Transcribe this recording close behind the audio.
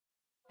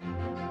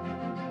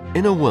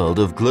In a world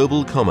of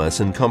global commerce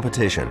and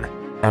competition,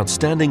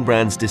 outstanding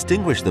brands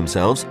distinguish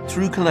themselves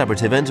through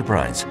collaborative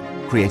enterprise,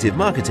 creative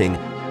marketing,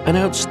 and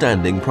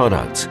outstanding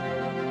products,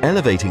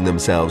 elevating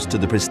themselves to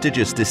the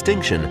prestigious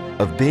distinction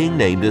of being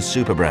named a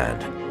super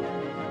brand.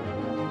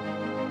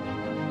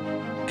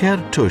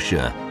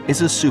 Cartuxa is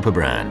a super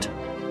brand.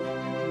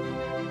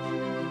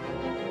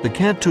 The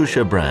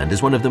Cartuxa brand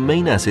is one of the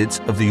main assets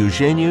of the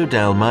Eugenio de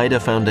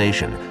Almeida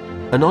Foundation,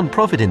 a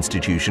non-profit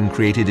institution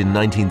created in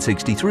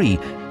 1963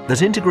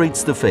 that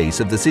integrates the face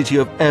of the city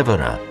of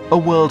Évora, a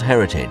World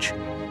Heritage.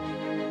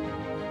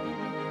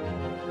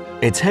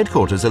 Its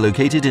headquarters are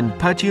located in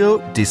Patio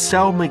de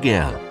São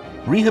Miguel,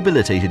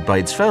 rehabilitated by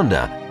its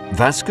founder,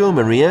 Vasco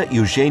Maria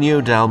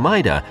Eugenio de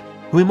Almeida,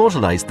 who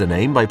immortalized the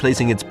name by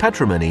placing its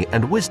patrimony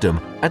and wisdom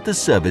at the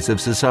service of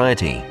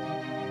society.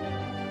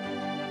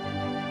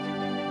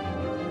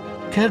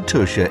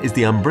 Cartuxa is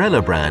the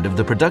umbrella brand of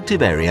the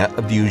productive area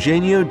of the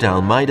Eugenio de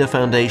Almeida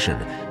Foundation,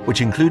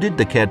 which included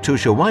the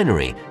Cartuxa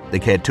winery, the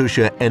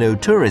Cartuxa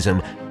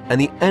Eno-Tourism, and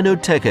the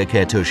Enoteca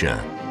Cartuxa.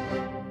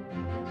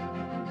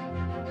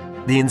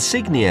 The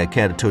insignia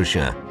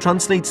Cartuxa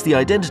translates the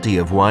identity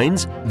of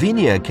wines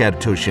Viña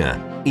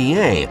Cartuxa,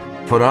 EA,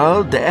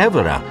 Foral de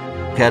Évora,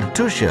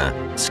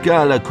 Cartuxa,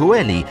 Scala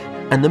Coeli,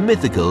 and the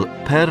mythical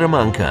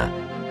Perramanca.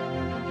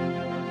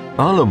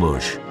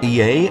 Alumush,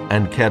 EA,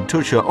 and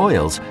Cartuxa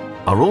oils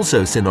are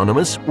also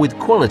synonymous with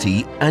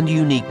quality and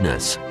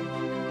uniqueness.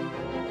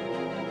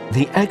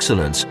 The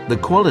excellence, the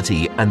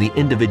quality, and the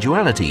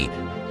individuality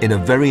in a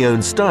very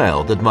own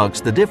style that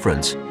marks the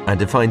difference and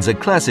defines a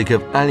classic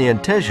of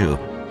Alentejo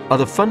are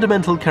the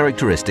fundamental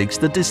characteristics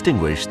that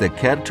distinguish the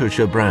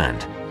Cartuxa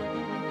brand.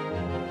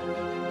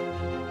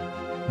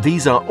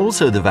 These are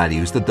also the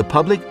values that the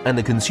public and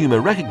the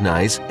consumer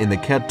recognize in the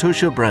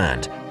Cartuxa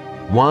brand.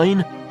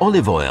 Wine,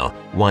 olive oil,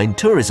 wine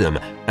tourism,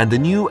 and the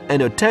new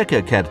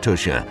Enoteca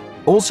Cartuxa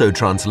also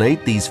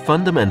translate these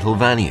fundamental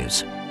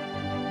values.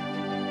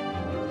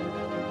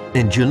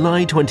 In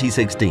July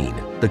 2016,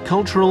 the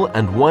cultural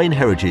and wine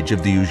heritage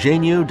of the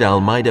Eugenio de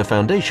Almeida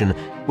Foundation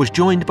was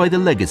joined by the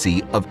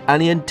legacy of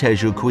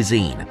Alentejo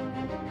cuisine.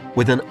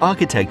 With an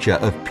architecture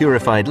of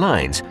purified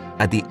lines,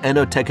 at the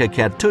Enoteca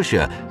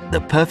Cartuxa, the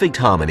perfect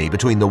harmony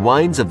between the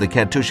wines of the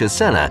Cartuxa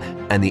cellar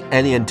and the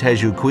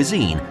Alentejo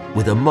cuisine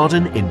with a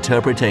modern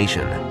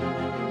interpretation.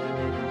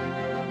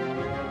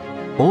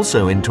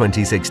 Also in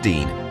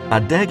 2016,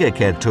 Adega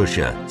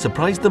Cartuxa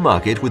surprised the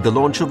market with the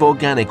launch of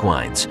organic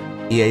wines,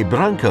 EA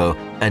Branco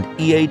and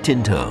EA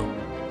Tinto.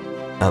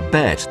 A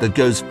bet that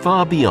goes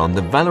far beyond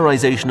the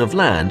valorization of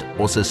land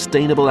or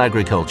sustainable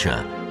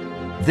agriculture.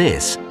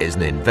 This is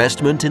an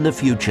investment in the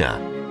future.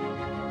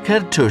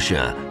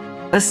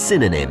 Cartuxa, a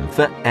synonym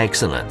for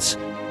excellence.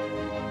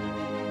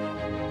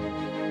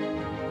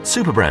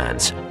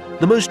 Superbrands,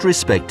 the most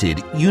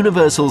respected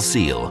universal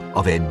seal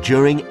of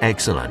enduring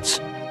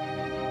excellence.